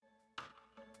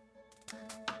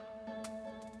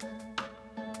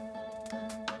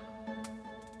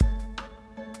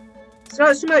It's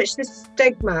not so much the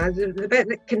stigma. The bit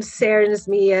that concerns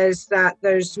me is that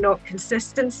there's not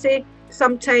consistency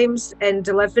sometimes in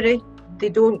delivery. They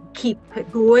don't keep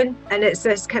it going, and it's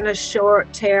this kind of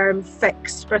short-term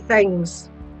fix for things.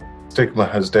 Stigma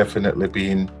has definitely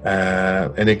been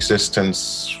in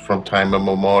existence from time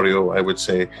immemorial, I would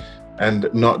say, and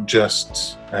not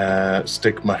just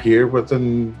stigma here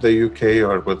within the UK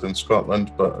or within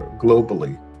Scotland, but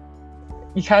globally.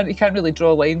 You can't really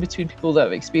draw a line between people that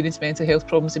have experienced mental health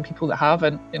problems and people that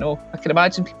haven't. I can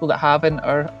imagine people that haven't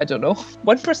are,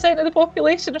 1% of the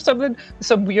population or something,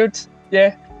 some weird,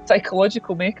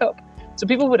 psychological makeup. So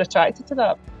people were attracted to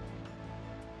that.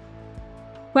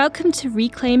 Welcome to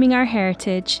Reclaiming Our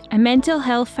Heritage, a mental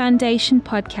health foundation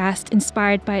podcast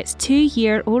inspired by its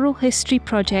 2-year oral history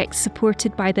project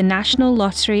supported by the National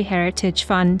Lottery Heritage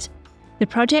Fund. The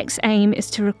project's aim is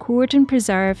to record and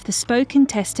preserve the spoken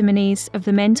testimonies of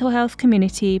the mental health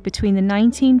community between the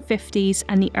 1950s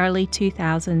and the early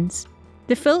 2000s.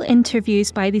 The full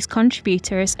interviews by these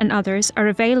contributors and others are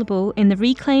available in the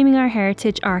Reclaiming Our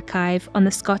Heritage archive on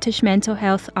the Scottish Mental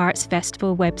Health Arts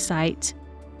Festival website.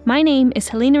 My name is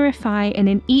Helena Rafai, and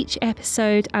in each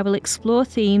episode I will explore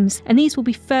themes, and these will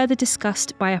be further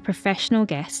discussed by a professional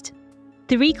guest.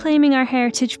 The Reclaiming Our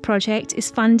Heritage project is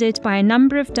funded by a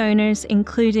number of donors,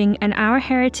 including an Our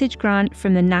Heritage grant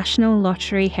from the National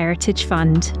Lottery Heritage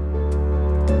Fund.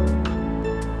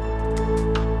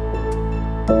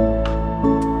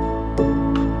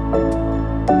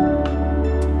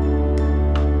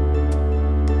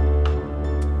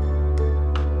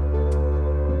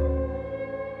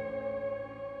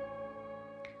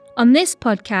 On this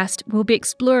podcast, we'll be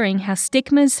exploring how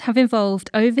stigmas have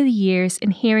evolved over the years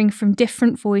and hearing from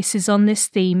different voices on this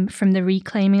theme from the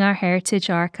Reclaiming Our Heritage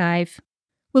archive.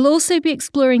 We'll also be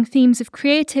exploring themes of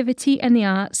creativity and the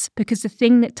arts, because the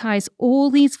thing that ties all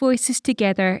these voices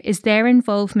together is their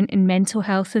involvement in mental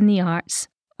health and the arts.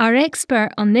 Our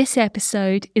expert on this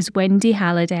episode is Wendy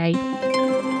Halliday.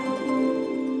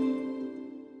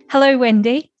 Hello,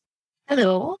 Wendy.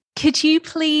 Hello. Could you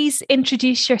please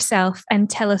introduce yourself and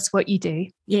tell us what you do?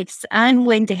 Yes, I'm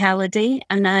Wendy Halliday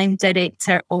and I'm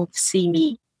Director of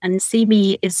CME. And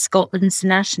CME is Scotland's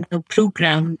national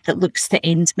programme that looks to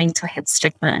end mental health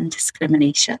stigma and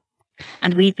discrimination.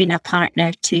 And we've been a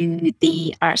partner to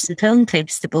the Arts and Film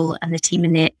Festival and the team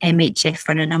in the MHF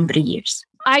for a number of years.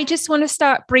 I just want to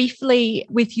start briefly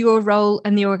with your role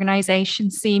in the organisation,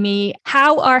 CME.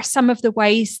 How are some of the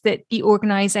ways that the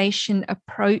organisation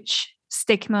approach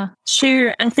stigma?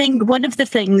 Sure. I think one of the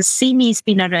things, CME's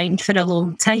been around for a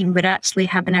long time. We're actually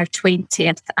having our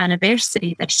 20th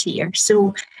anniversary this year.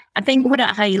 So I think what it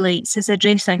highlights is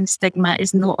addressing stigma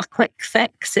is not a quick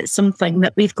fix. It's something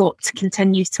that we've got to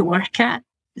continue to work at.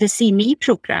 The CME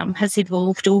programme has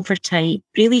evolved over time,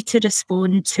 really to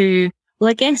respond to, well,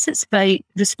 I guess it's about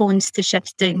response to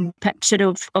shifting picture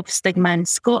of stigma in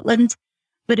Scotland.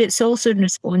 But it's also in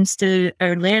response to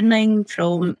our learning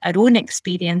from our own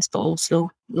experience, but also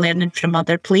learning from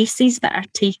other places that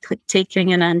are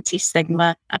taking an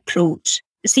anti-stigma approach.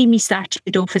 CME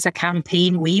started off as a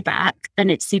campaign way back,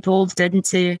 and it's evolved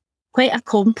into quite a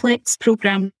complex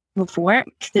programme of work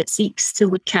that seeks to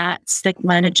look at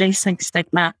stigma and addressing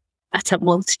stigma at a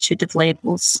multitude of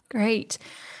levels. Great.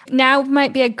 Now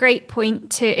might be a great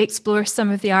point to explore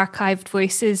some of the archived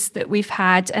voices that we've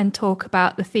had and talk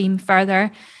about the theme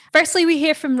further. Firstly, we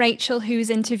hear from Rachel, who was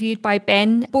interviewed by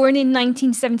Ben. Born in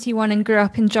 1971 and grew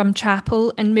up in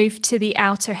Drumchapel and moved to the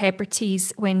Outer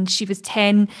Hebrides when she was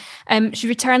 10. She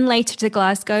returned later to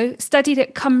Glasgow, studied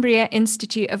at Cumbria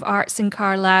Institute of Arts in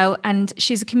Carlisle, and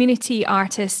she's a community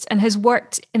artist and has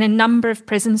worked in a number of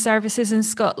prison services in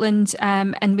Scotland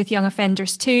and with young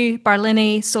offenders too,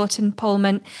 Barlinnie, Saughton,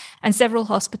 Polmont, and several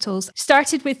hospitals.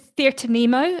 Started with Theatre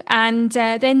Nemo and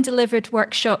then delivered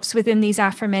workshops within these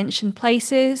aforementioned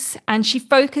places. And she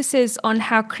focuses on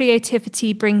how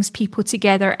creativity brings people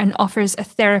together and offers a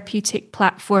therapeutic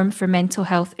platform for mental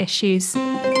health issues.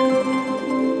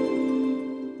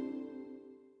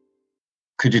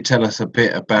 Could you tell us a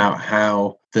bit about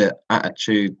how the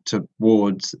attitude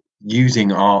towards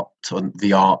using art, or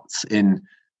the arts, in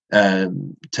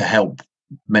to help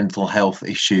mental health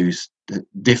issues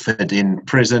differed in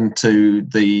prison to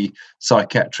the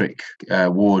psychiatric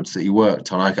wards that you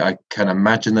worked on? I can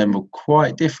imagine them were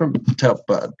quite different,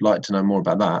 but I'd like to know more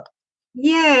about that.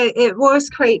 Yeah, it was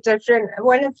quite different.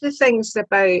 One of the things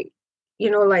about,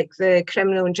 like the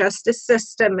criminal justice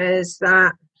system is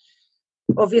that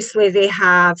obviously they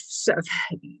have sort of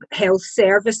health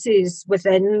services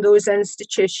within those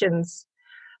institutions.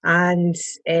 And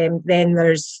then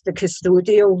there's the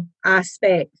custodial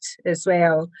aspect as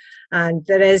well. And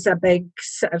there is a big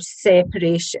sort of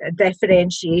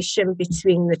differentiation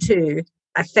between the two.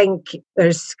 I think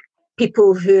there's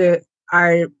people who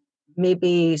are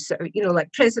maybe sort of,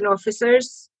 like prison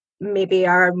officers, maybe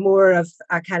are more of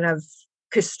a kind of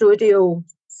custodial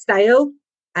style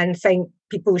and think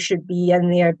people should be in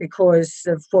there because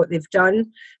of what they've done.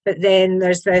 But then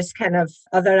there's this kind of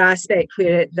other aspect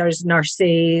where there's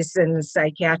nurses and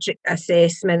psychiatric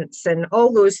assessments and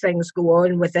all those things go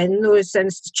on within those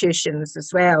institutions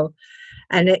as well.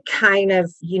 And it kind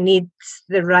of, you need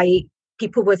the right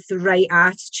people with the right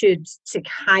attitude to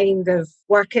kind of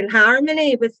work in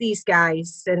harmony with these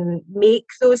guys and make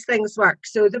those things work.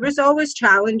 So there was always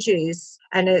challenges,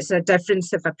 and it's a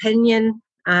difference of opinion.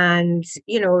 And,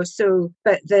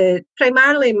 but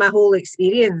primarily my whole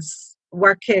experience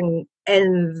working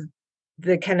in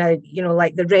the kind of,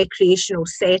 like the recreational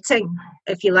setting,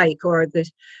 if you like, or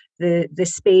the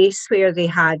space where they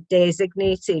had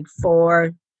designated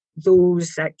for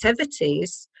those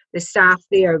activities, the staff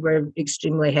there were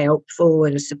extremely helpful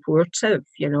and supportive,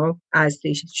 as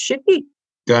they should be.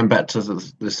 Going back to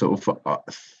the sort of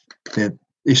the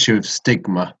issue of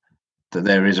stigma that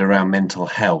there is around mental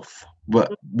health,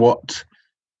 what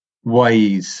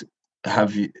ways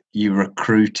have you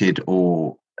recruited,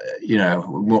 or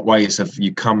what ways have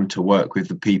you come to work with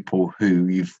the people who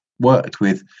you've worked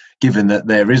with, given that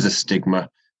there is a stigma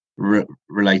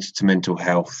related to mental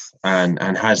health,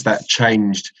 and has that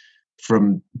changed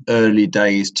from early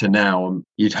days to now?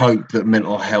 You'd hope that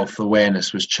mental health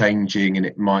awareness was changing and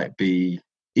it might be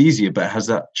easier, but has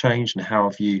that changed, and how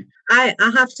have you? I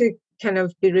have to kind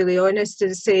of be really honest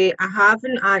and say I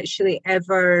haven't actually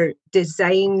ever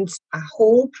designed a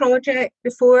whole project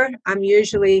before. I'm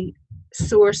usually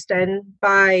sourced in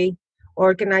by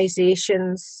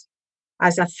organisations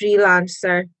as a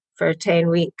freelancer for 10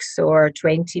 weeks or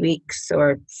 20 weeks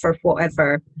or for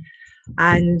whatever.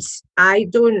 And I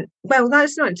don't, well,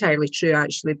 that's not entirely true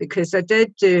actually, because I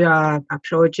did do a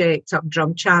project up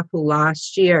Drumchapel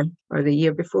last year or the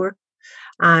year before.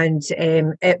 And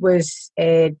it was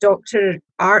doctor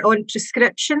art on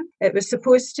prescription, it was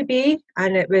supposed to be.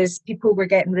 And it was, people were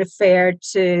getting referred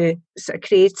to sort of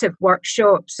creative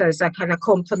workshops as a kind of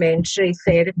complementary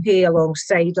therapy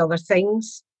alongside other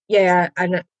things. Yeah,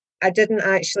 and I didn't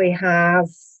actually have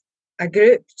a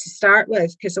group to start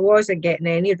with because I wasn't getting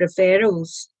any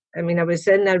referrals. I mean, I was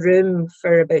in a room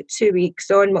for about 2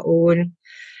 weeks on my own,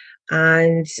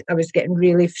 and I was getting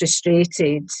really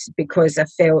frustrated because I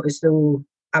felt as though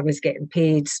I was getting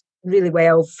paid really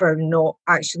well for not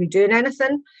actually doing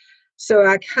anything. So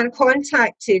I kind of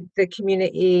contacted the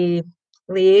community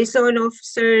liaison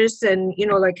officers, and,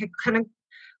 I kind of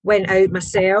went out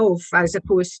myself as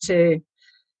opposed to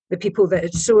the people that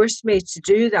had sourced me to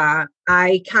do that.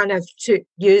 I kind of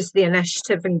used the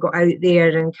initiative and got out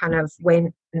there and kind of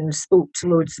went and spoke to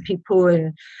loads of people.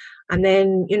 And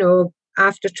then,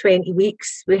 after 20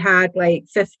 weeks, we had like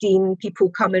 15 people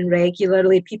coming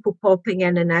regularly, people popping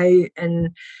in and out,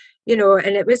 and,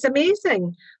 and it was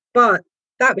amazing. But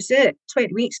that was it.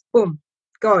 20 weeks, boom,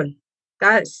 gone.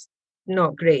 That's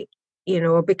not great,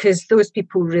 because those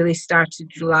people really started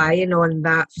relying on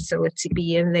that facility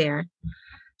being there.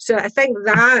 So I think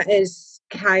that is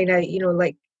kind of,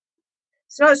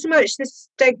 it's not so much the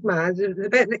stigma. The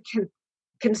bit that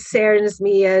concerns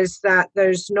me is that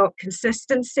there's not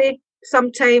consistency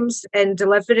sometimes in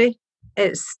delivery.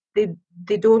 It's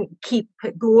they don't keep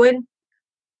it going,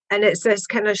 and it's this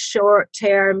kind of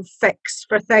short-term fix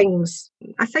for things.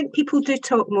 I think people do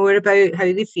talk more about how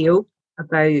they feel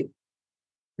about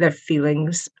their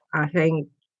feelings. I think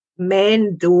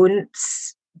men don't.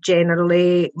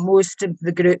 Generally, most of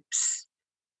the groups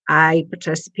I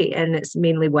participate in, it's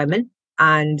mainly women.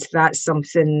 And that's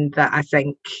something that I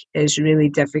think is really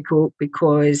difficult,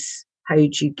 because how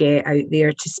do you get out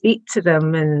there to speak to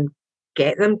them and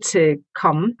get them to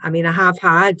come? I mean, I have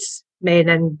had men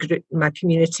in my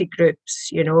community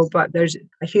groups, but there's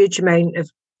a huge amount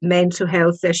of mental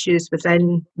health issues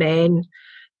within men,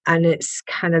 and it's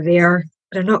kind of they're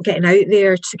not getting out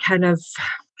there to kind of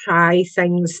try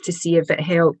things to see if it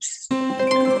helps.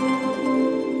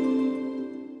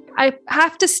 I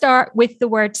have to start with the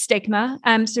word stigma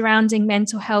surrounding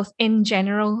mental health in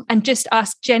general, and just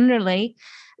ask generally,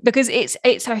 because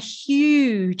it's a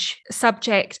huge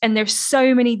subject and there's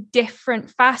so many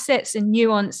different facets and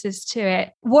nuances to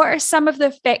it. What are some of the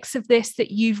effects of this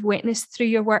that you've witnessed through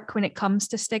your work when it comes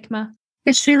to stigma?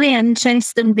 It's really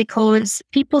interesting because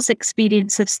people's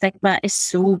experience of stigma is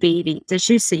so varied. As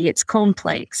you say, it's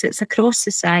complex, it's across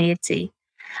society.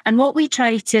 And what we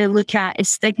try to look at is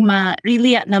stigma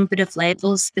really at a number of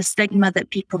levels. The stigma that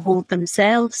people hold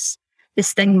themselves, the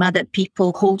stigma that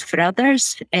people hold for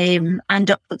others, and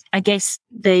I guess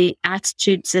the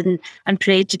attitudes and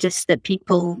prejudice that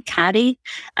people carry,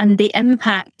 and the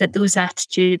impact that those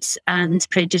attitudes and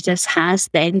prejudice has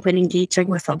then when engaging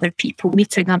with other people,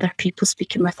 meeting other people,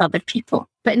 speaking with other people.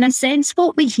 But in a sense,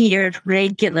 what we hear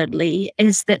regularly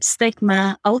is that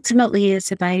stigma ultimately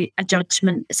is about a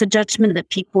judgment. It's a judgment that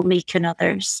people make on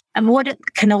others. And what it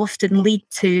can often lead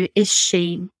to is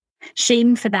shame.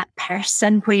 Shame for that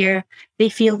person where they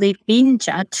feel they've been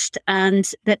judged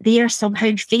and that they are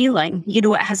somehow failing. You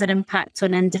know, it has an impact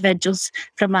on individuals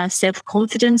from a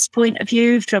self-confidence point of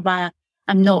view, from a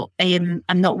I'm not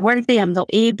worthy, I'm not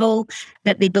able,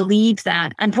 that they believe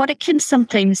that. And what it can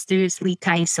sometimes do is lead to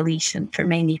isolation for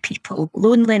many people.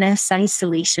 Loneliness,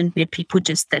 isolation, where people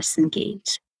just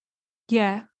disengage.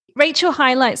 Yeah. Rachel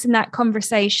highlights in that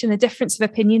conversation the difference of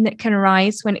opinion that can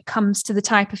arise when it comes to the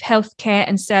type of healthcare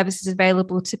and services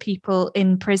available to people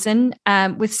in prison,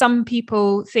 with some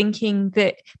people thinking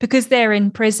that because they're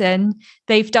in prison,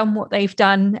 they've done what they've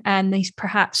done and they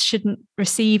perhaps shouldn't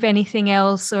receive anything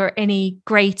else or any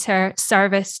greater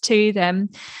service to them.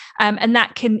 And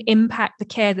that can impact the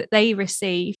care that they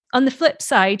receive. On the flip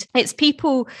side, it's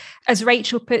people, as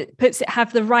Rachel puts it,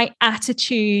 have the right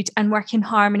attitude and work in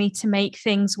harmony to make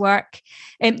things work.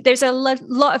 There's a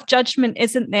lot of judgment,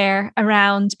 isn't there,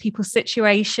 around people's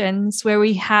situations where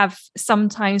we have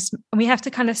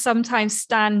to kind of sometimes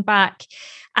stand back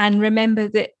and remember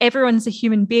that everyone's a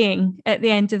human being at the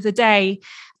end of the day.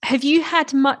 Have you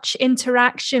had much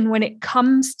interaction when it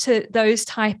comes to those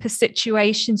type of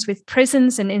situations with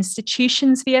prisons and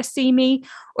institutions via CME,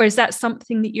 or is that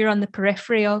something that you're on the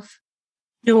periphery of?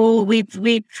 No,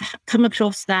 we've come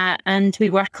across that and we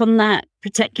work on that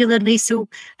particularly. So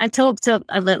I talked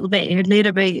a little bit earlier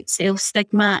about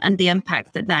self-stigma and the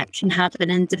impact that can have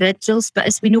on individuals. But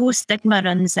as we know, stigma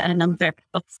runs at a number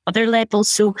of other levels.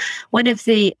 So one of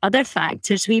the other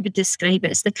factors we would describe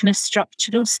it as the kind of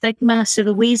structural stigma. So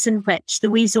the ways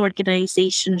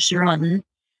organisations run,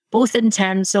 both in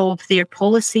terms of their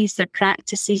policies, their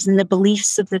practices, and the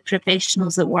beliefs of the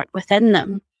professionals that work within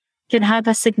them, can have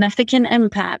a significant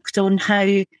impact on how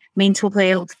mental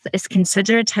health is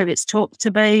considered, how it's talked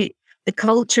about, the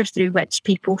culture through which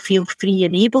people feel free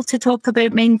and able to talk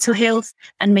about mental health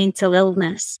and mental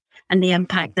illness, and the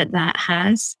impact that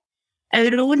has.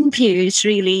 Our own views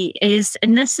really is,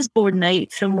 and this is borne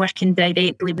out from working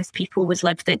directly with people with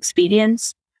lived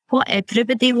experience, what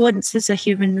everybody wants is a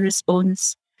human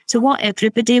response. So what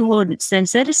everybody wants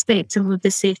is, irrespective of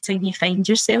the setting you find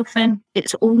yourself in,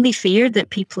 it's only fair that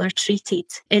people are treated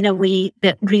in a way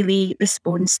that really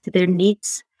responds to their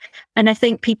needs. And I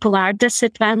think people are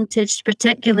disadvantaged,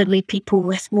 particularly people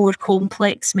with more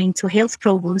complex mental health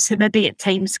problems who maybe at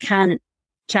times can't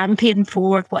champion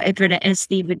for whatever it is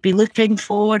they would be looking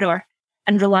for,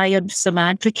 and rely on some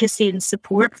advocacy and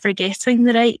support for getting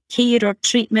the right care or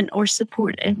treatment or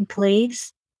support in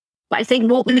place. But I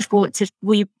think what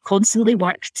we constantly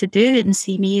work to do in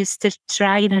CME is to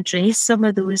try and address some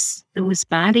of those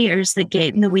barriers that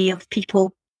get in the way of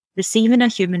people receiving a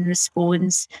human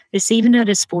response, receiving a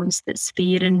response that's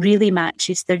fair and really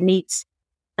matches their needs,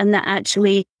 and that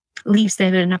actually leaves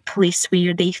them in a place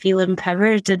where they feel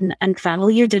empowered and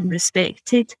valued and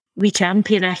respected. We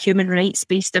champion a human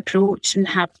rights-based approach and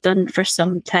have done for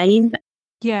some time.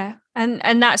 Yeah.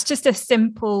 And that's just a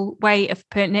simple way of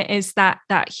putting it, is that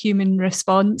human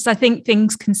response. I think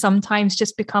things can sometimes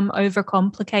just become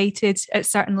overcomplicated at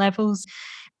certain levels.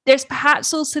 There's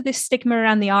perhaps also this stigma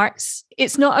around the arts.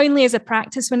 It's not only as a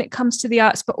practice when it comes to the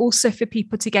arts, but also for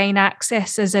people to gain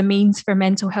access as a means for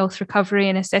mental health recovery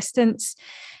and assistance.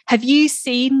 Have you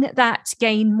seen that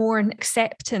gain more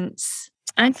acceptance?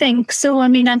 I think so. I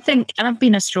mean, I think I've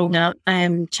been a strong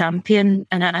champion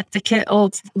and an advocate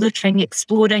of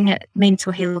exploring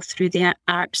mental health through the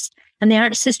arts. And the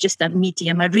arts is just a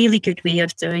medium, a really good way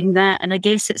of doing that. And I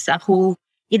guess it's a whole,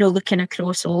 looking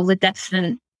across all the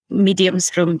different mediums,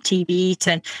 from TV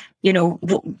to,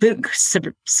 books,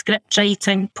 script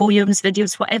writing, poems,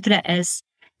 videos, whatever it is.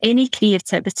 Any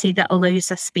creativity that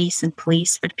allows a space and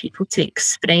place for people to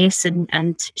express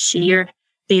and share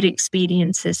their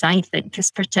experiences, I think, is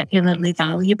particularly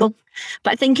valuable.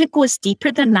 But I think it goes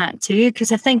deeper than that too,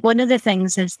 because I think one of the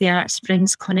things is the arts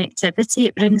brings connectivity,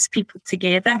 it brings people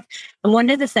together. And one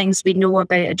of the things we know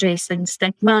about addressing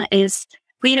stigma is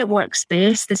where it works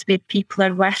best is where people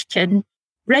are working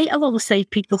right alongside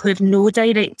people who have no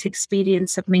direct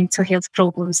experience of mental health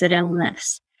problems or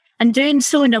illness, and doing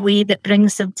so in a way that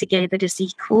brings them together as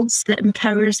equals, that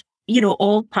empowers,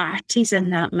 all parties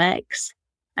in that mix.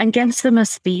 and gives them a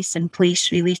space and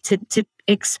place really to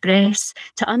express,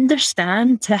 to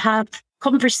understand, to have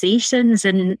conversations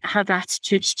and have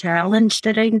attitudes challenged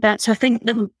around that. So I think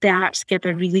the arts give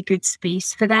a really good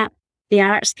space for that. The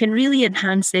arts can really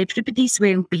enhance everybody's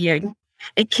well-being.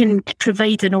 It can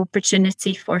provide an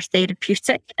opportunity for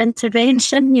therapeutic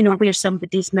intervention, where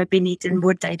somebody's maybe needing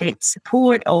more direct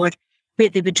support, or where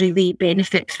they would really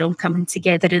benefit from coming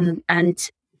together and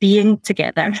being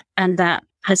together. And that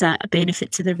has a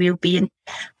benefit to their well-being.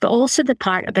 But also the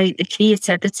part about the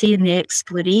creativity and the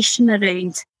exploration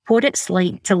around what it's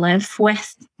like to live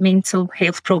with mental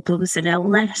health problems and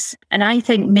illness. And I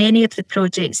think many of the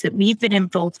projects that we've been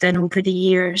involved in over the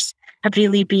years have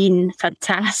really been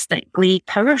fantastically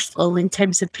powerful in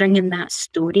terms of bringing that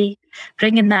story,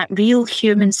 bringing that real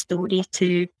human story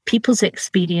to people's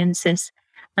experiences,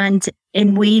 and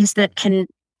in ways that can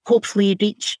hopefully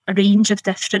reach a range of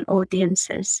different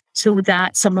audiences, so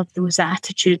that some of those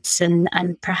attitudes and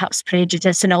perhaps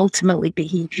prejudice and ultimately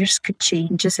behaviours could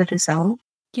change as a result.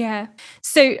 Yeah.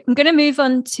 So I'm going to move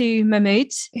on to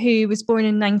Mahmoud, who was born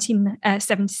in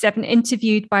 1977,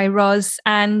 interviewed by Roz,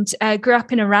 and grew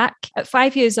up in Iraq. At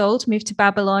 5 years old, moved to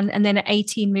Babylon, and then at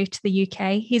 18, moved to the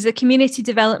UK. He's a community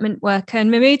development worker, and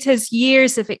Mahmoud has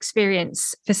years of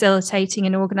experience facilitating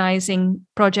and organising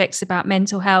projects about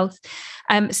mental health.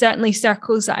 Certainly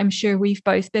circles that I'm sure we've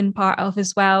both been part of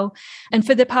as well. And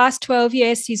for the past 12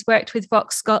 years, he's worked with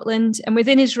Vox Scotland, and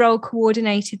within his role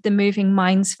coordinated the Moving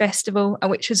Minds Festival,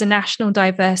 which was a national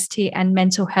diversity and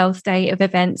mental health day of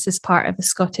events as part of the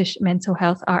Scottish Mental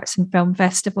Health Arts and Film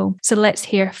Festival. So let's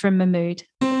hear from Mahmoud.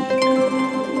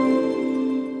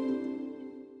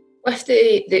 With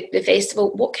the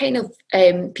festival, what kind of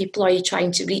people are you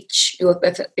trying to reach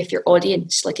with your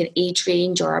audience, like an age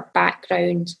range or a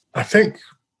background? I think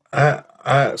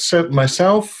I said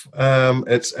myself,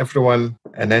 it's everyone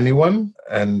and anyone,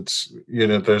 and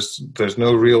there's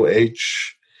no real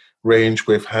age range.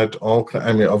 We've had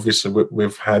obviously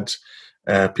we've had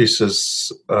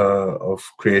pieces of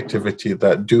creativity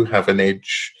that do have an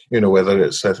age, whether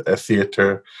it's a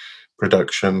theatre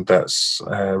production that's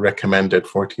recommended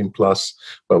 14 plus,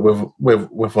 but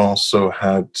we've also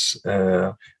had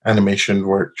animation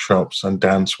workshops and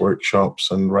dance workshops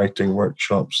and writing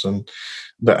workshops, and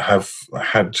that have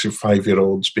had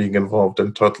 5-year-olds being involved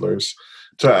in toddlers.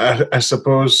 So I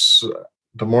suppose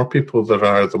the more people there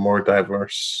are, the more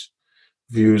diverse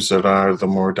views there are, the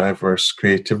more diverse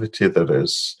creativity there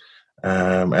is.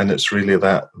 And it's really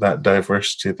that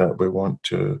diversity that we want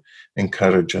to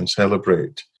encourage and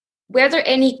celebrate. Were there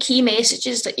any key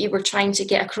messages that you were trying to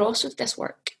get across with this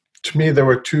work? To me, there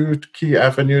were two key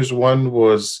avenues. One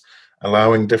was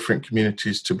allowing different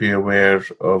communities to be aware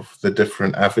of the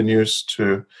different avenues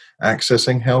to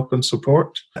accessing help and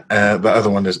support. The other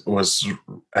one was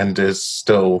and is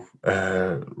still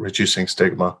reducing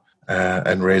stigma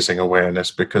and raising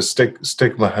awareness, because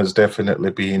stigma has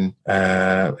definitely been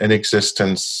in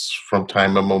existence from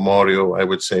time immemorial, I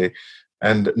would say,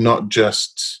 and not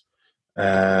just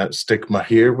stigma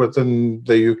here within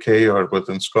the UK or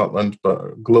within Scotland,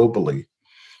 but globally.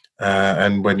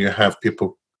 And when you have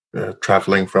people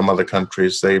traveling from other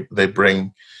countries, they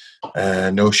bring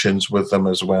notions with them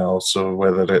as well. So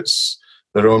whether it's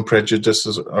their own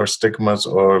prejudices or stigmas,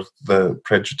 or the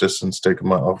prejudice and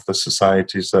stigma of the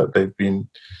societies that they've been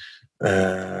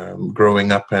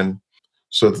growing up in.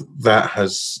 So that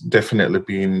has definitely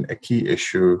been a key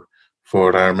issue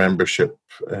for our membership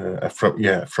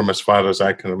from as far as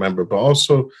I can remember, but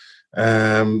also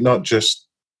not just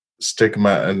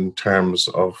stigma in terms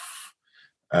of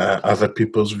other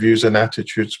people's views and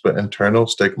attitudes, but internal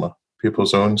stigma,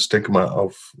 people's own stigma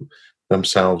of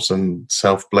themselves and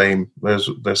self-blame.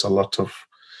 There's a lot of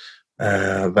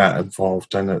that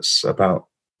involved, and it's about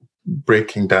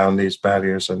breaking down these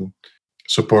barriers and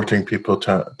supporting people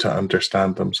to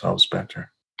understand themselves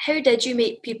better. How did you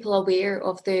make people aware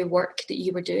of the work that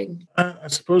you were doing? I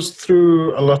suppose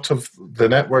through a lot of the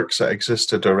networks that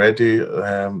existed already.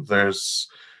 There's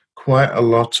quite a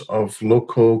lot of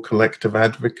local collective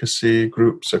advocacy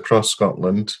groups across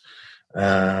Scotland.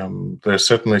 There's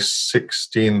certainly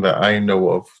 16 that I know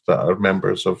of that are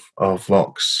members of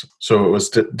Vox. So it was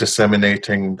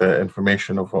disseminating the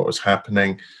information of what was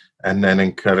happening, and then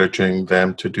encouraging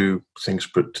them to do things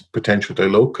potentially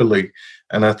locally.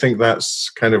 And I think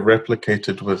that's kind of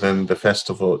replicated within the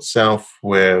festival itself,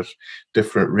 where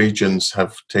different regions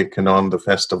have taken on the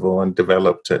festival and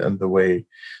developed it in the way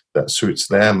that suits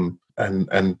them. And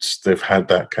they've had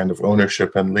that kind of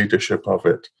ownership and leadership of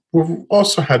it. We've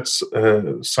also had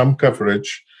some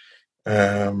coverage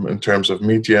in terms of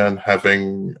media, and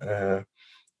having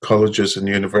colleges and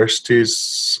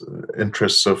universities'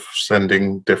 interests of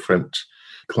sending different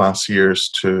class years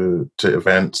to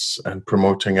events and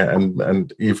promoting it,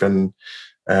 and even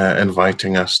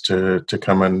inviting us to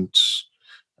come and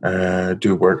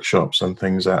do workshops and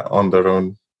things on their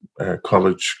own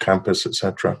college campus,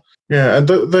 etc. Yeah, and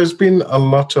there's been a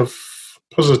lot of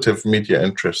positive media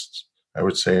interest, I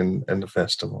would say, in the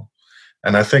festival.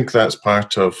 And I think that's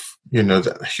part of,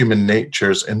 the human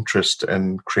nature's interest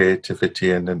in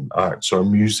creativity and in arts or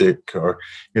music or,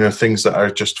 things that are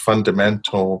just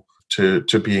fundamental to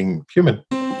being human.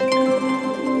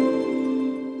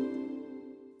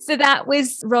 So that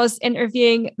was Ros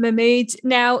interviewing Mahmood.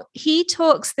 Now, he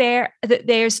talks there that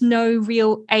there's no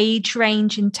real age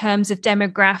range in terms of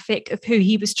demographic of who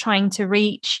he was trying to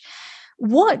reach.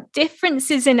 What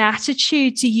differences in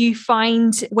attitude do you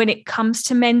find when it comes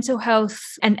to mental health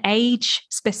and age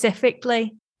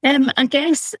specifically? I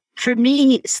guess for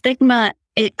me, stigma,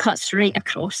 it cuts right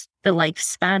across the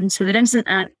lifespan. So there isn't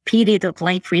a period of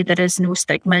life where there is no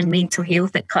stigma in mental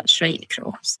health. It cuts right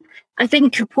across. I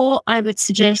think what I would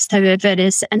suggest, however,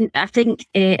 is, and I think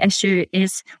issue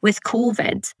is with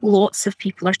COVID, lots of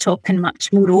people are talking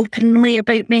much more openly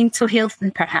about mental health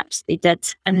than perhaps they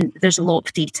did. And there's a lot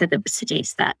of data that would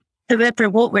suggest that. However,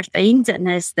 what we're finding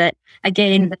is that,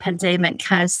 again, the pandemic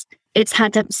it's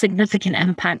had a significant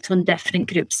impact on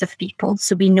different groups of people.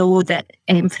 So we know that,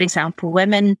 for example,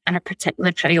 women are a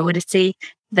particular priority,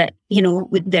 that,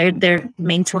 their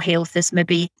mental health has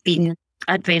maybe been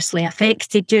adversely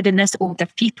affected during this, older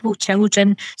people,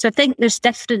 children. So I think there's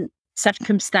different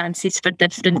circumstances for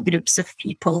different groups of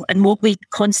people. And what we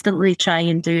constantly try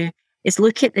and do is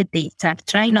look at the data,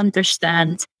 try and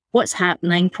understand what's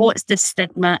happening, what's the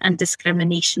stigma and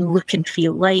discrimination look and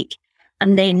feel like,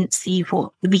 and then see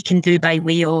what we can do by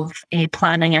way of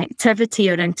planning activity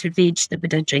or intervention that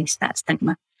would address that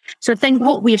stigma. So I think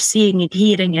what we're seeing and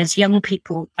hearing is young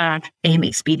people are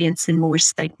experiencing more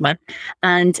stigma.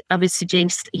 And I would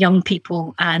suggest young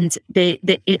people, and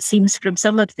it seems from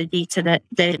some of the data that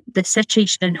the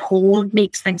situation in whole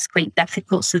makes things quite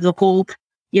difficult. So the whole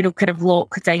kind of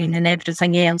lockdown and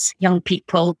everything else, young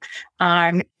people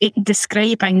are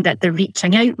describing that they're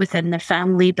reaching out within their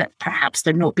family, but perhaps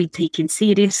they're not being taken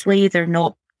seriously. They're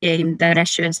not, their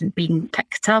issue isn't being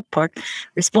picked up or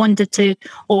responded to,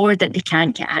 or that they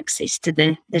can't get access to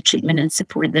the treatment and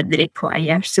support that they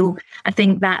require. So I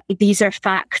think that these are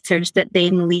factors that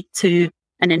then lead to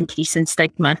an increase in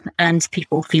stigma and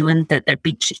people feeling that they're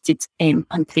being treated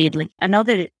unfairly.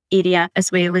 Another area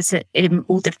as well is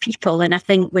older people, and I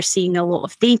think we're seeing a lot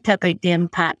of data about the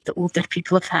impact that older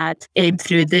people have had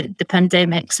through the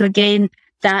pandemic. So again,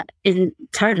 that in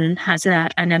turn has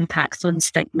an impact on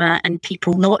stigma and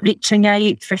people not reaching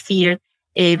out for fear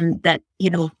that,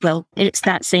 it's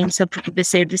that sense of the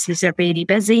services are very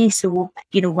busy. So,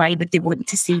 why would they want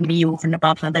to see me over and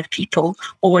above other people,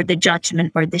 or the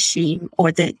judgment or the shame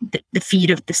or the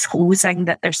fear of disclosing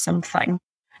that there's something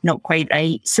not quite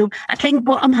right. So I think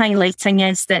what I'm highlighting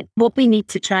is that what we need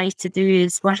to try to do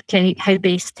is work out how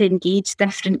best to engage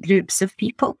different groups of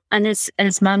people. And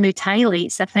as Mahmood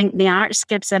highlights, I think the arts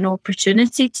gives an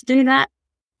opportunity to do that.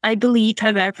 I believe,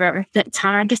 however, that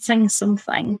targeting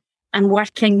something and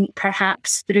working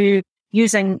perhaps through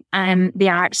using the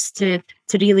arts to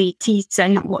really tease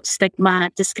out what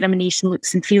stigma, discrimination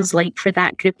looks and feels like for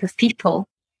that group of people,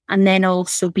 and then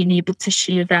also being able to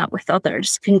share that with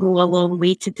others, can go a long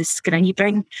way to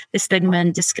describing the stigma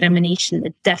and discrimination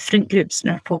that different groups in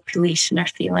our population are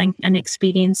feeling and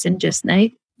experiencing just now.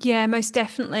 Yeah, most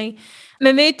definitely.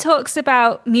 Mahmood talks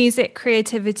about music,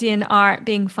 creativity and art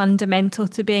being fundamental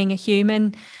to being a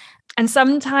human. And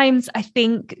sometimes I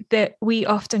think that we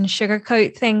often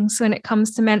sugarcoat things when it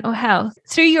comes to mental health.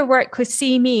 Through your work with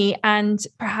See Me and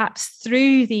perhaps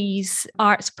through these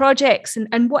arts projects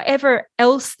and whatever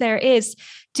else there is,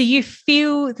 do you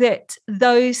feel that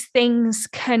those things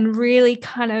can really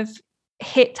kind of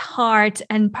hit hard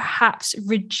and perhaps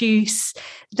reduce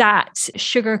that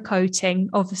sugarcoating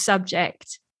of the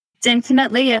subject?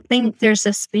 Definitely. I think there's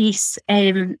a space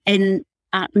in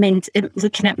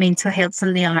looking at mental health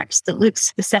and the arts that looks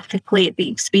specifically at the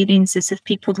experiences of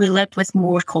people who live with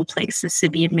more complex and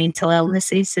severe mental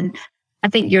illnesses. And I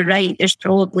think you're right, there's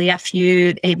probably a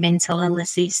few mental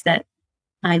illnesses that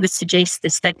I would suggest the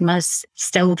stigma is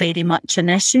still very much an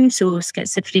issue. So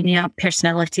schizophrenia,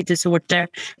 personality disorder.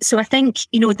 So I think,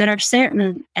 there are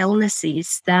certain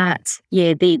illnesses that,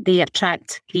 they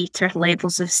attract greater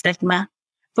levels of stigma.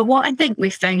 But what I think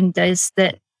we found is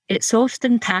that it's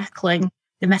often tackling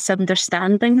the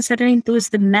misunderstandings around those,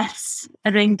 the myths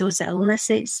around those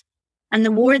illnesses. And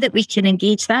the more that we can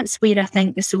engage, that's where I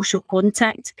think the social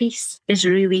contact piece is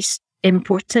really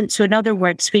important. So in other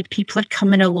words, where people are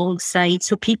coming alongside,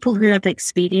 so people who have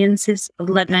experiences of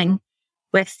living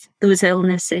with those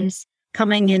illnesses,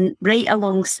 coming in right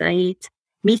alongside,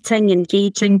 meeting,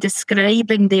 engaging,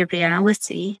 describing their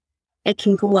reality, it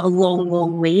can go a long,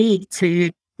 long way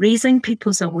to raising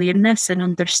people's awareness and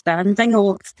understanding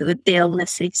of the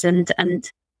illnesses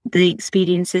and the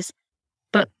experiences.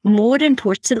 But more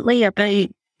importantly, about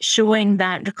showing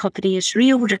that recovery is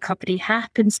real, recovery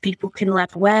happens, people can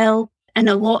live well. And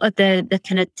a lot of the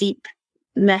kind of deep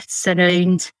myths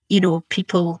around,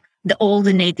 people, all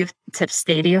the negative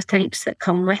stereotypes that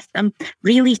come with them,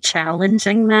 really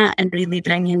challenging that and really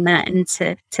bringing that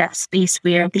into a space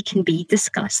where they can be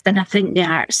discussed. And I think the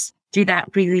arts do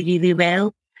that really, really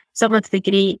well. Some of the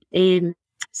great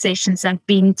sessions I've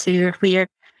been to are where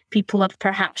people have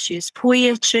perhaps used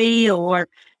poetry, or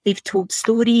they've told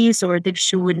stories, or they've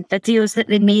shown videos that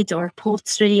they made, or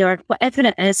pottery, or whatever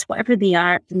it is, whatever the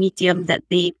art medium that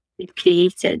they've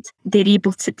created, they're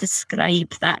able to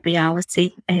describe that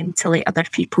reality to let other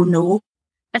people know.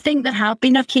 I think there have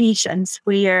been occasions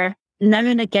where now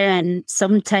and again,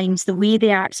 sometimes the way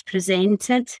the art's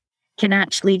presented can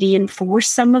actually reinforce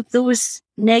some of those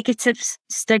negative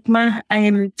stigma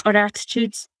or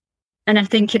attitudes. And I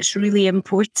think it's really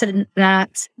important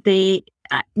that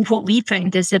what we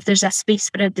found is if there's a space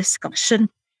for a discussion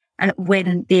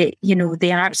when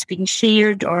the art's being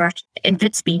shared, or if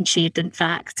it's being shared, in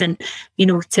fact, and,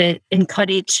 to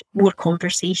encourage more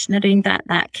conversation around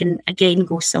that can, again,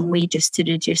 go some way just to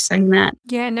reducing that.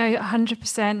 Yeah, no,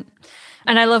 100%.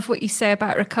 And I love what you say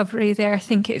about recovery there. I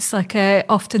think it's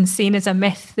often seen as a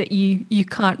myth that you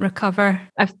can't recover.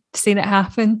 I've seen it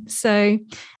happen. So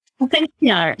I think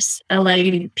the arts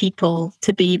allow people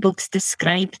to be able to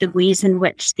describe the ways in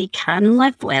which they can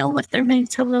live well with their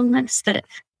mental illness, that,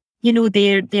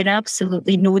 they're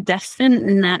absolutely no different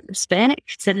in that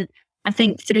respect. And I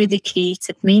think through the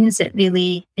creative means, it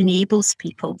really enables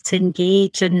people to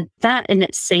engage, and that in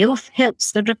itself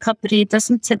helps the recovery,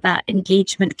 doesn't it? That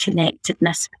engagement,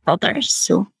 connectedness with others.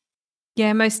 So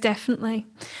yeah, most definitely.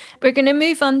 We're going to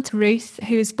move on to Ruth,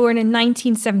 who was born in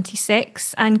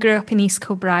 1976 and grew up in East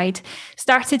Kilbride.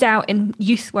 Started out in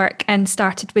youth work and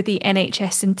started with the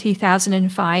NHS in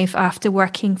 2005 after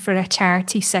working for a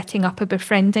charity setting up a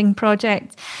befriending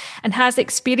project, and has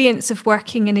experience of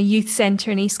working in a youth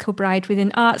centre in East Kilbride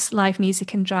within arts, live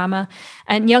music and drama.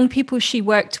 And young people she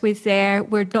worked with there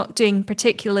were not doing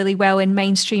particularly well in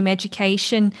mainstream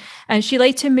education. And she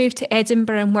later moved to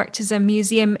Edinburgh and worked as a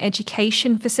museum education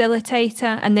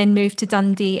facilitator, and then moved to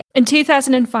Dundee. In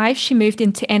 2005, she moved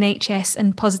into NHS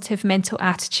and Positive Mental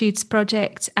Attitudes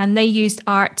Project, and they used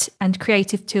art and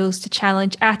creative tools to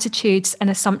challenge attitudes and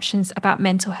assumptions about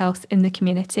mental health in the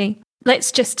community.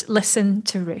 Let's just listen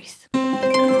to Ruth. The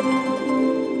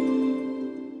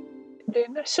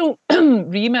initial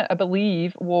remit, I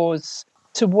believe, was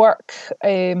to work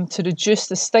to reduce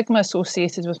the stigma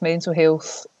associated with mental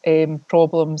health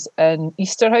problems in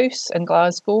Easterhouse in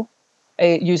Glasgow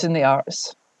using the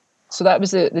arts. So that was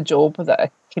the job that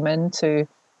I came into,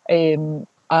 and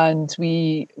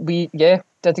we did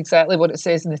exactly what it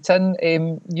says in the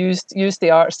tin. Used the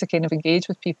arts to kind of engage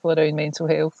with people around mental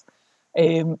health.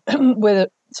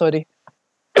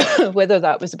 Whether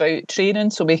that was about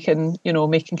training, so making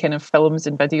kind of films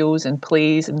and videos and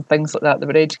plays and things like that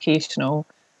were educational.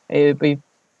 We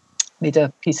made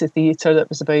a piece of theatre that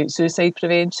was about suicide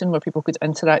prevention, where people could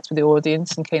interact with the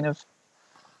audience and kind of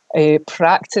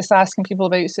practice asking people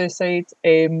about suicide.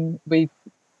 We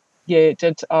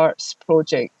did arts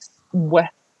projects with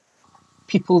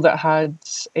people that had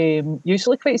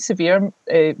usually quite severe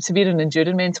and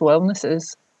enduring mental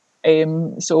illnesses.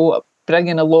 So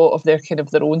bringing a lot of their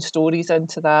own stories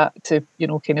into that to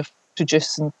kind of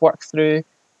produce and work through,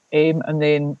 and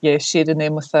then sharing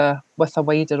them with a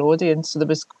wider audience. So there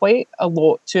was quite a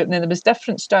lot to it, and then there was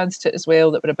different strands to it as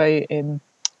well that were about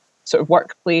sort of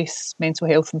workplace mental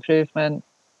health improvement.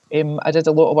 I did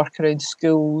a lot of work around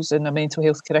schools and a mental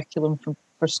health curriculum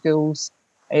for schools,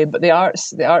 but the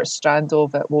arts strand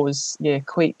of it was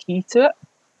quite key to it,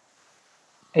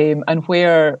 and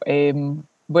where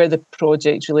the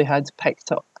project really had picked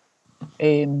up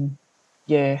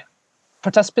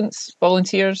participants,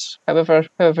 volunteers,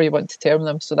 however you want to term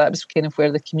them. So that was kind of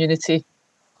where the community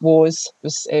was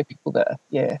people that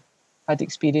had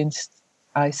experienced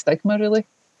stigma, really.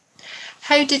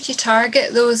 How did you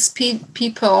target those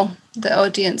people, the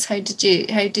audience? How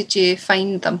did you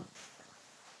find them?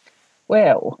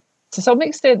 Well, to some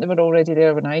extent they were already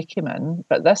there when I came in,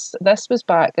 but this was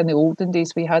back in the olden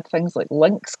days. We had things like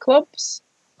links clubs,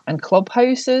 and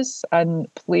clubhouses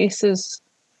and places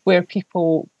where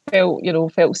people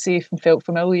felt safe and felt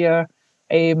familiar,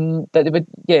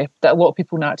 that a lot of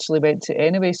people naturally went to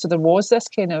anyway. So there was this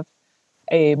kind of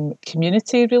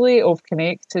community really of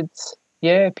connected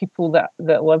people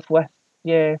that live with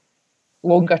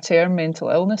longer term mental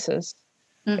illnesses.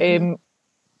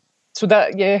 So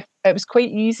that it was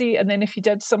quite easy. And then if you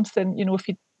did something,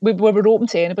 we were open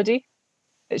to anybody.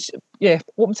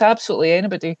 Open to absolutely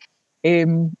anybody.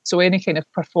 So any kind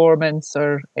of performance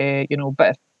or bit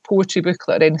of poetry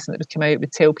booklet or anything that would come out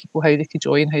would tell people how they could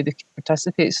join, how they could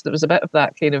participate. So there was a bit of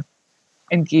that kind of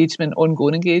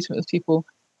ongoing engagement with people.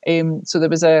 So there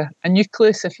was a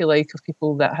nucleus, if you like, of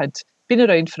people that had been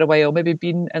around for a while, maybe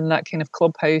been in that kind of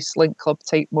clubhouse, link club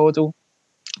type model.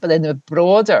 But then the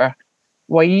broader,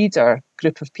 wider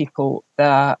group of people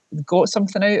that got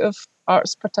something out of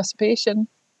arts participation.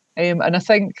 And I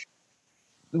think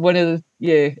one of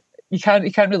the, you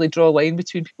can't really draw a line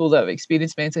between people that have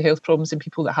experienced mental health problems and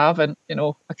people that haven't.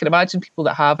 I can imagine people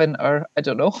that haven't are, I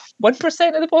don't know,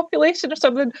 1% of the population or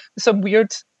something, some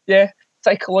weird,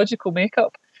 psychological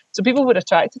makeup. So people were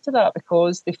attracted to that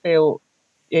because they felt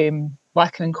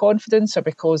lacking in confidence, or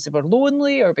because they were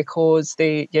lonely, or because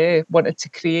they wanted to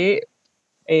create.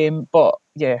 But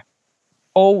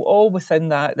all within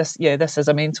that. This is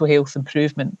a mental health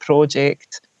improvement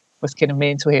project with kind of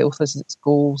mental health as its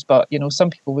goals. But some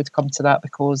people would come to that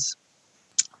because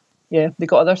they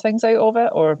got other things out of it,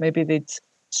 or maybe they'd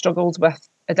struggled with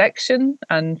addiction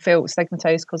and felt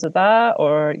stigmatized because of that,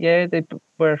 or they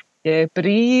were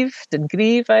bereaved and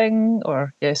grieving,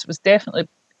 or so it was definitely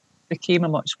became a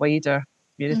much wider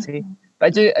community.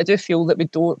 But I do feel that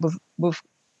we've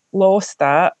lost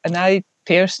that, and I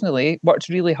personally worked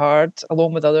really hard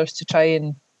along with others to try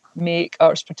and make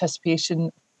arts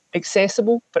participation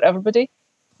accessible for everybody,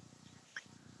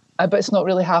 but it's not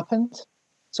really happened.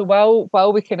 So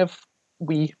while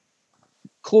we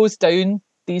closed down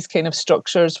these kind of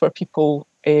structures where people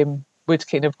would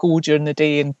kind of go during the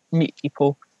day and meet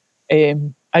people,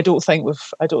 I don't think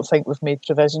we've made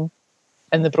provision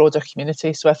in the broader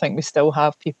community. So I think we still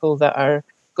have people that are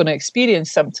going to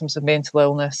experience symptoms of mental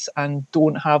illness and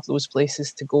don't have those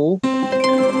places to go.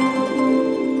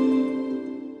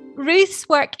 Ruth's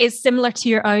work is similar to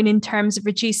your own in terms of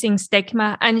reducing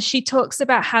stigma, and she talks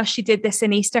about how she did this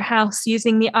in Easterhouse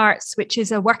using the arts, which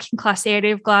is a working class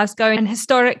area of Glasgow and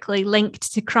historically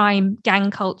linked to crime,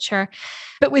 gang culture.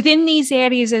 But within these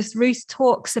areas, as Ruth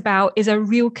talks about, is a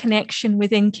real connection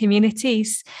within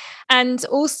communities. And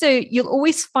also, you'll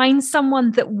always find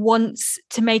someone that wants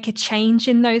to make a change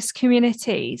in those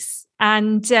communities.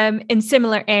 And in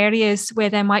similar areas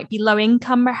where there might be low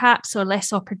income, perhaps, or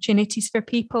less opportunities for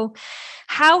people.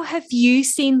 How have you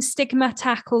seen stigma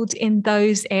tackled in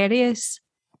those areas?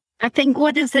 I think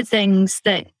one of the things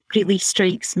that really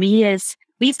strikes me is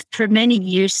we've, for many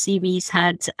years, CME's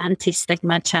had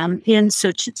anti-stigma champions,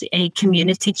 such as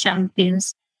community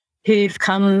champions, who've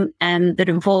come and they're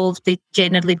involved, they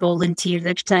generally volunteer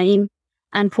their time.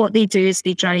 And what they do is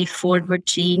they drive forward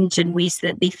change in ways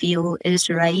that they feel is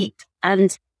right.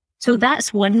 And so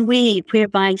that's one way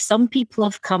whereby some people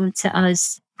have come to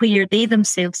us where they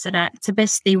themselves are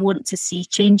activists, they want to see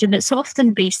change, and it's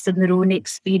often based on their own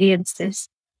experiences.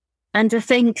 And I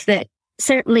think that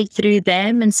certainly through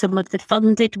them and some of the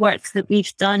funded work that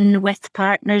we've done with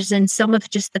partners and some of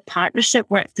just the partnership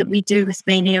work that we do with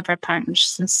many of our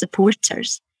partners and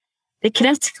supporters, the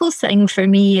critical thing for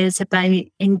me is about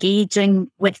engaging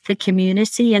with the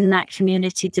community in that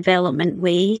community development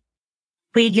way,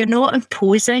 where you're not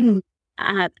imposing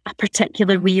a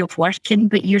particular way of working,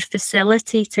 but you're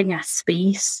facilitating a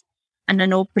space and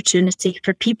an opportunity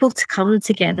for people to come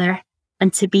together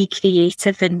and to be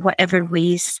creative in whatever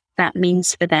ways that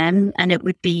means for them, and it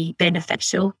would be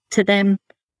beneficial to them.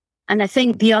 And I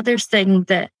think the other thing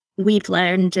that we've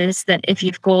learned is that if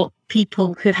you've got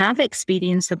people who have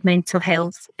experience of mental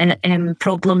health and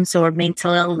problems or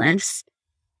mental illness,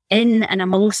 in and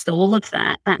amongst all of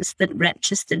that, that's the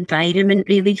richest environment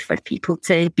really for people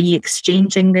to be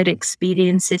exchanging their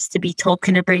experiences, to be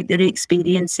talking about their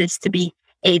experiences, to be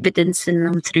evidencing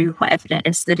them through whatever it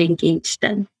is they're engaged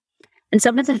in. And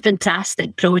some of the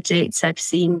fantastic projects I've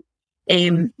seen,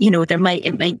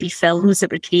 it might be films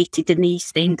that were created in the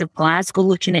East End of Glasgow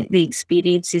looking at the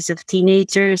experiences of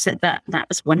teenagers. That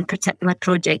was one particular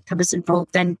project I was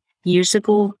involved in years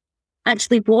ago.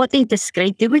 Actually, what they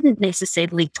described, they wouldn't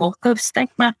necessarily talk of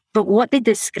stigma, but what they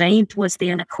described was the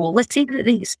inequality that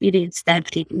they experienced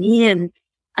every day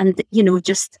and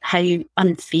just how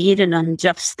unfair and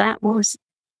unjust that was.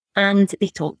 and they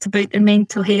talked about their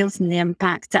mental health and the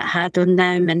impact it had on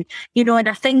them. And, and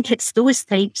I think it's those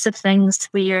types of things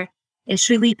where it's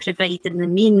really providing the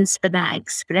means for that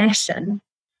expression,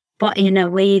 but in a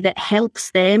way that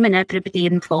helps them and everybody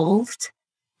involved.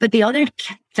 But the other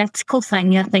critical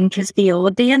thing, I think, is the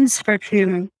audience for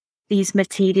whom these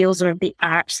materials or the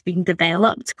art's being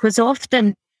developed, because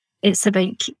often it's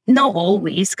about, not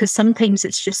always, because sometimes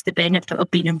it's just the benefit of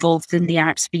being involved in the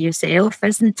arts for yourself,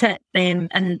 isn't it?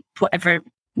 And whatever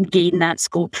gain that's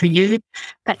got for you.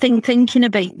 But I think thinking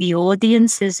about the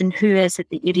audiences and who is it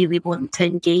that you really want to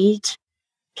engage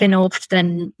can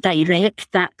often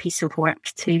direct that piece of work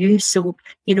too. So,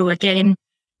 again,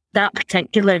 that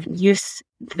particular youth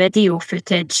video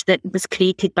footage that was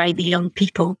created by the young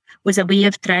people was a way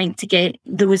of trying to get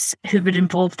those who were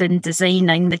involved in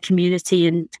designing the community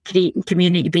and creating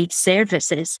community-based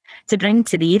services to bring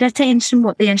to their attention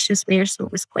what the issues were. So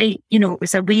it was quite, it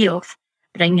was a way of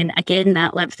bringing, again,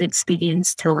 that lived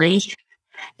experience to life.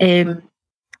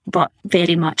 But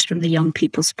very much from the young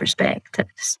people's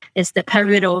perspectives. It's the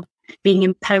power of being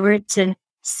empowered to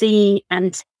say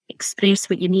and express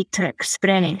what you need to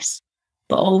express,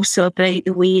 but also about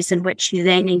the ways in which you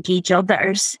then engage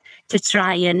others to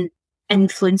try and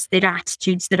influence their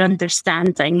attitudes, their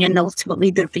understanding, and ultimately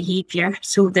their behaviour,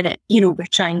 so that, we're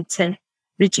trying to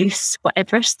reduce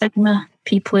whatever stigma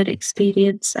people are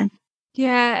experiencing.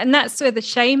 Yeah, and that's where the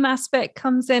shame aspect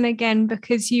comes in again,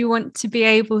 because you want to be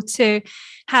able to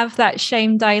have that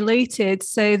shame diluted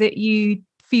so that you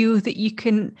feel that you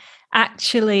can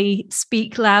actually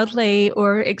speak loudly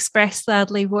or express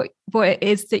loudly what it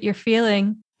is that you're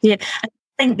feeling. Yeah, I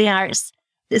think the arts,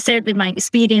 certainly my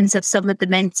experience of some of the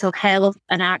mental health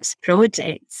and arts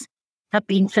projects have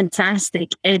been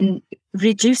fantastic in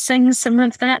reducing some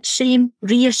of that shame,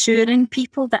 reassuring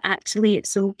people that actually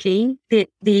it's okay, that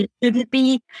they shouldn't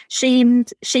be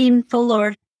shameful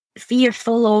or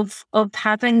fearful of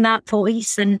having that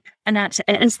voice, and actually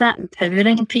it is that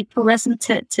empowering people, isn't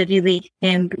it, to really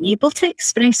be able to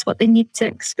express what they need to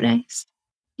express.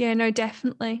 Yeah, no,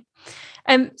 definitely.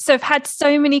 So I've had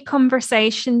so many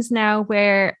conversations now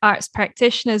where arts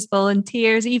practitioners,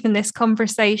 volunteers, even this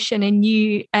conversation, and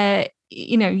you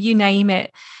name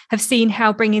it, have seen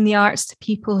how bringing the arts to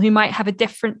people who might have a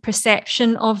different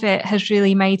perception of it has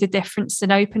really made a difference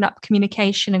and open up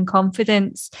communication and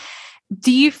confidence.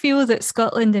 Do you feel that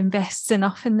Scotland invests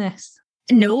enough in this?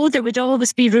 No, there would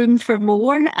always be room for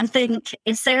more. I think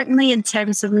certainly in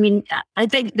terms of, I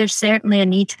think there's certainly a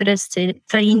need for us to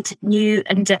find new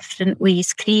and different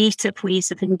ways, creative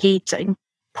ways of engaging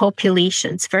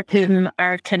populations for whom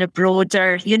our kind of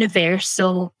broader,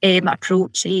 universal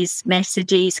approaches,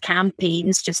 messages,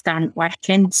 campaigns just aren't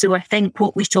working. So I think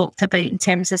what we talked about in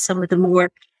terms of some of the more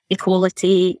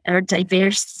equality or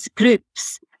diverse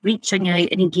groups, reaching out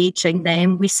and engaging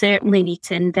them, we certainly need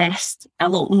to invest a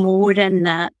lot more in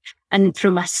that. And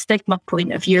from a stigma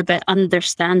point of view, about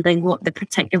understanding what the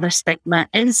particular stigma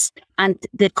is and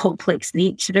the complex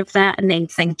nature of that, and then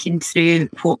thinking through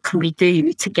what can we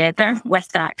do together with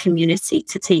that community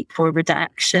to take forward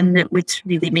action that would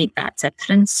really make that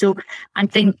difference. So I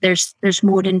think there's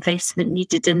more investment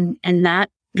needed in that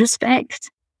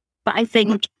respect. But I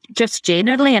think just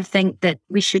generally, I think that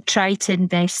we should try to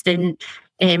invest in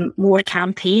more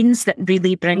campaigns that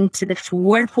really bring to the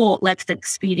fore what lived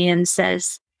experience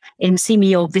is. See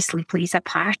Me obviously plays a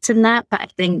part in that, but I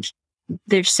think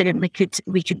there certainly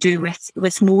we could do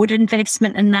with more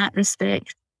investment in that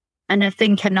respect. And I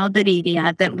think another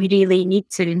area that we really need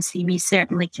to, and See Me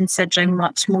certainly considering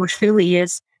much more fully,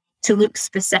 is to look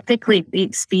specifically at the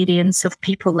experience of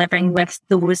people living with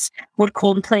those more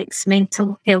complex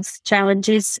mental health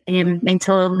challenges,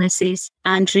 mental illnesses,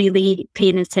 and really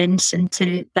paying attention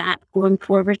to that going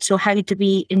forward. So how do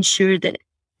we ensure that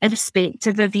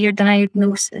irrespective of your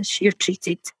diagnosis, you're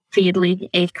treated fairly,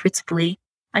 equitably,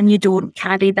 and you don't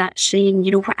carry that shame?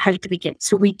 How do we get?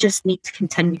 So we just need to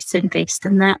continue to invest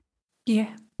in that. Yeah.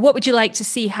 What would you like to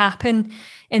see happen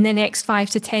in the next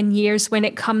 5 to 10 years when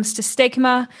it comes to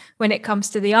stigma, when it comes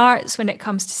to the arts, when it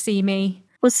comes to See Me?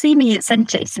 Well, See Me, it's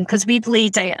interesting because we've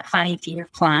laid out a 5-year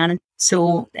plan.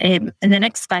 So in the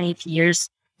next 5 years,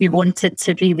 we wanted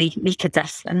to really make a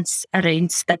difference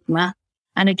around stigma.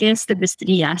 And I guess there was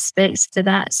 3 aspects to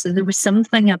that. So there was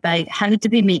something about how do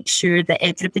we make sure that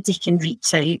everybody can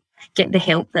reach out, get the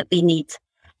help that they need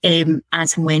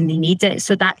as and when they need it.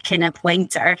 So that kind of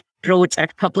wider, broader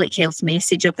public health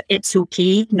message of it's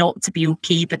okay not to be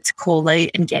okay, but to call out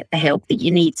and get the help that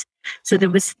you need. So there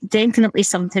was definitely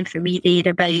something for me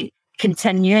there about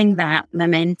continuing that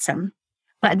momentum.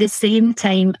 But at the same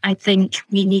time, I think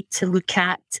we need to look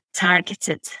at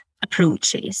targeted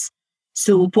approaches.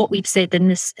 So what we've said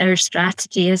in our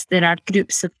strategy is there are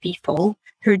groups of people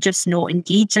who are just not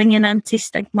engaging in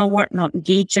anti-stigma work, not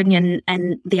engaging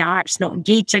in the arts, not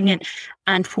engaging in,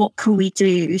 and what can we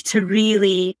do to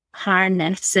really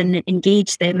harness and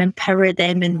engage them, empower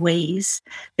them in ways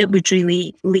that would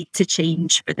really lead to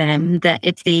change for them, that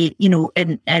if they,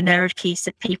 in our case,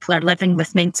 if people are living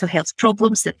with mental health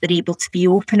problems, that they're able to be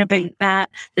open about that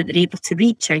they're able to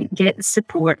reach out and get the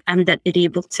support, and that they're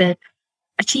able to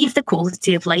achieve the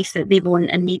quality of life that they want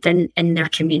and need in their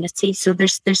community. So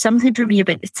there's something for me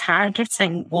about the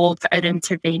targeting of our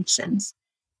interventions.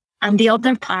 And the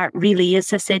other part really,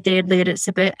 as I said earlier, it's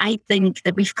about, I think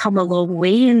that we've come a long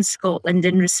way in Scotland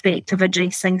in respect of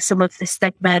addressing some of the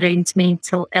stigma around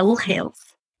mental ill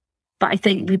health. But I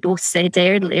think we both said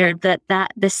earlier that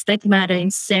the stigma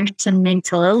around certain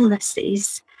mental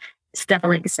illnesses still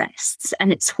exists.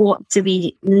 And it's what do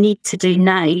we need to do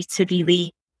now to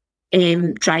really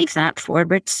drive that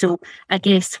forward. So I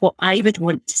guess what I would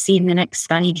want to see in the next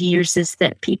 5 years is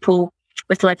that people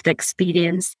with lived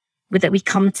experience, that we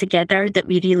come together, that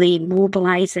we really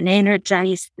mobilise and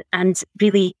energise and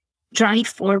really drive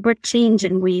forward change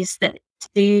in ways that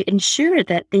to ensure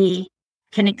that they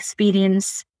can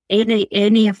experience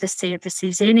any of the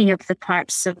services, any of the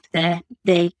parts of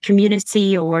the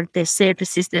community or the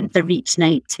services that they're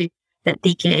reaching out to, that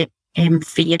they get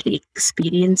fair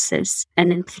experiences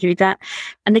and through that.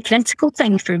 And the critical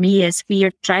thing for me is we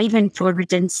are driving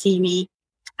forward in CME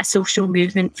a social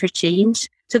movement for change.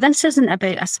 So this isn't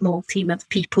about a small team of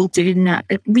people doing that.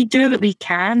 We do what we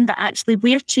can, but actually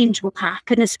where change will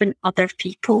happen is when other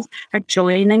people are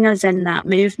joining us in that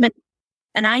movement.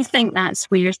 And I think that's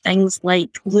where things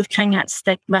like looking at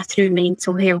stigma through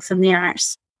mental health and the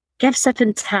arts gives a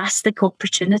fantastic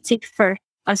opportunity for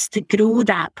us to grow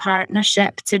that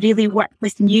partnership, to really work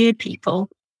with new people,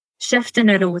 shifting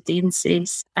our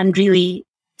audiences and really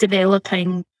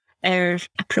developing our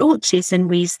approaches in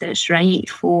ways that's right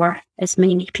for as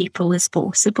many people as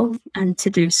possible, and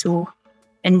to do so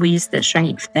in ways that's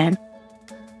right for them.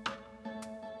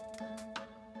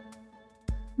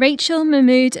 Rachel,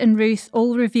 Mahmood and Ruth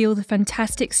all reveal the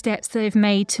fantastic steps they've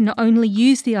made to not only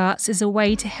use the arts as a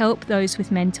way to help those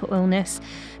with mental illness,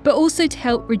 but also to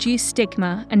help reduce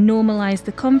stigma and normalise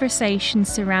the conversation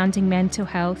surrounding mental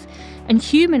health and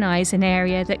humanise an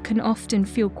area that can often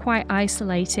feel quite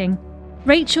isolating.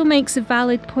 Rachel makes a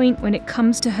valid point when it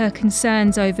comes to her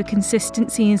concerns over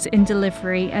consistencies in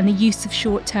delivery and the use of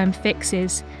short-term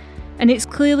fixes, and it's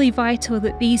clearly vital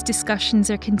that these discussions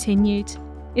are continued.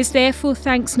 It's therefore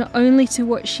thanks not only to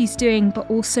what she's doing, but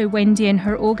also Wendy and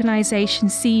her organisation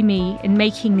CME in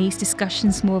making these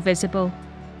discussions more visible.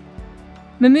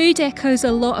 Mahmood echoes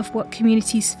a lot of what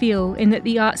communities feel in that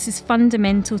the arts is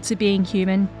fundamental to being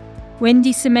human.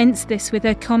 Wendy cements this with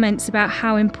her comments about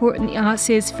how important the arts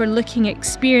is for looking at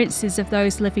experiences of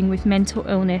those living with mental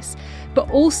illness, but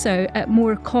also at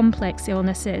more complex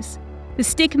illnesses. The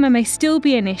stigma may still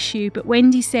be an issue, but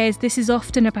Wendy says this is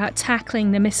often about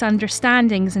tackling the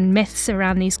misunderstandings and myths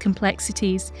around these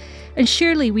complexities, and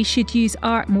surely we should use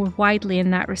art more widely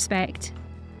in that respect.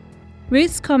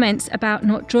 Ruth's comments about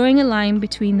not drawing a line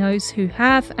between those who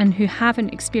have and who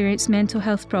haven't experienced mental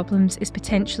health problems is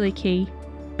potentially key.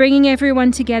 Bringing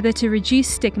everyone together to reduce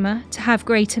stigma, to have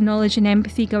greater knowledge and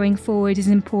empathy going forward is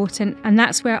important, and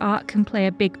that's where art can play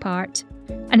a big part.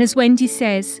 And as Wendy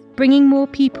says, bringing more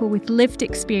people with lived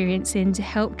experience in to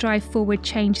help drive forward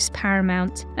change is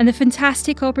paramount, and the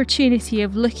fantastic opportunity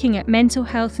of looking at mental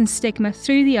health and stigma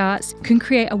through the arts can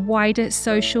create a wider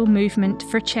social movement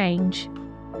for change.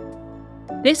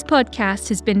 This podcast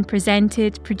has been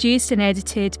presented, produced and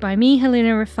edited by me, Helena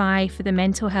Rafai, for the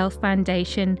Mental Health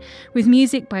Foundation, with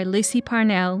music by Lucy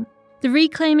Parnell. The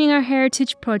Reclaiming Our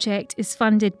Heritage project is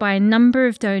funded by a number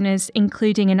of donors,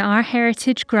 including an Our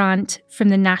Heritage grant from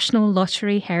the National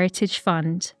Lottery Heritage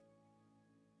Fund.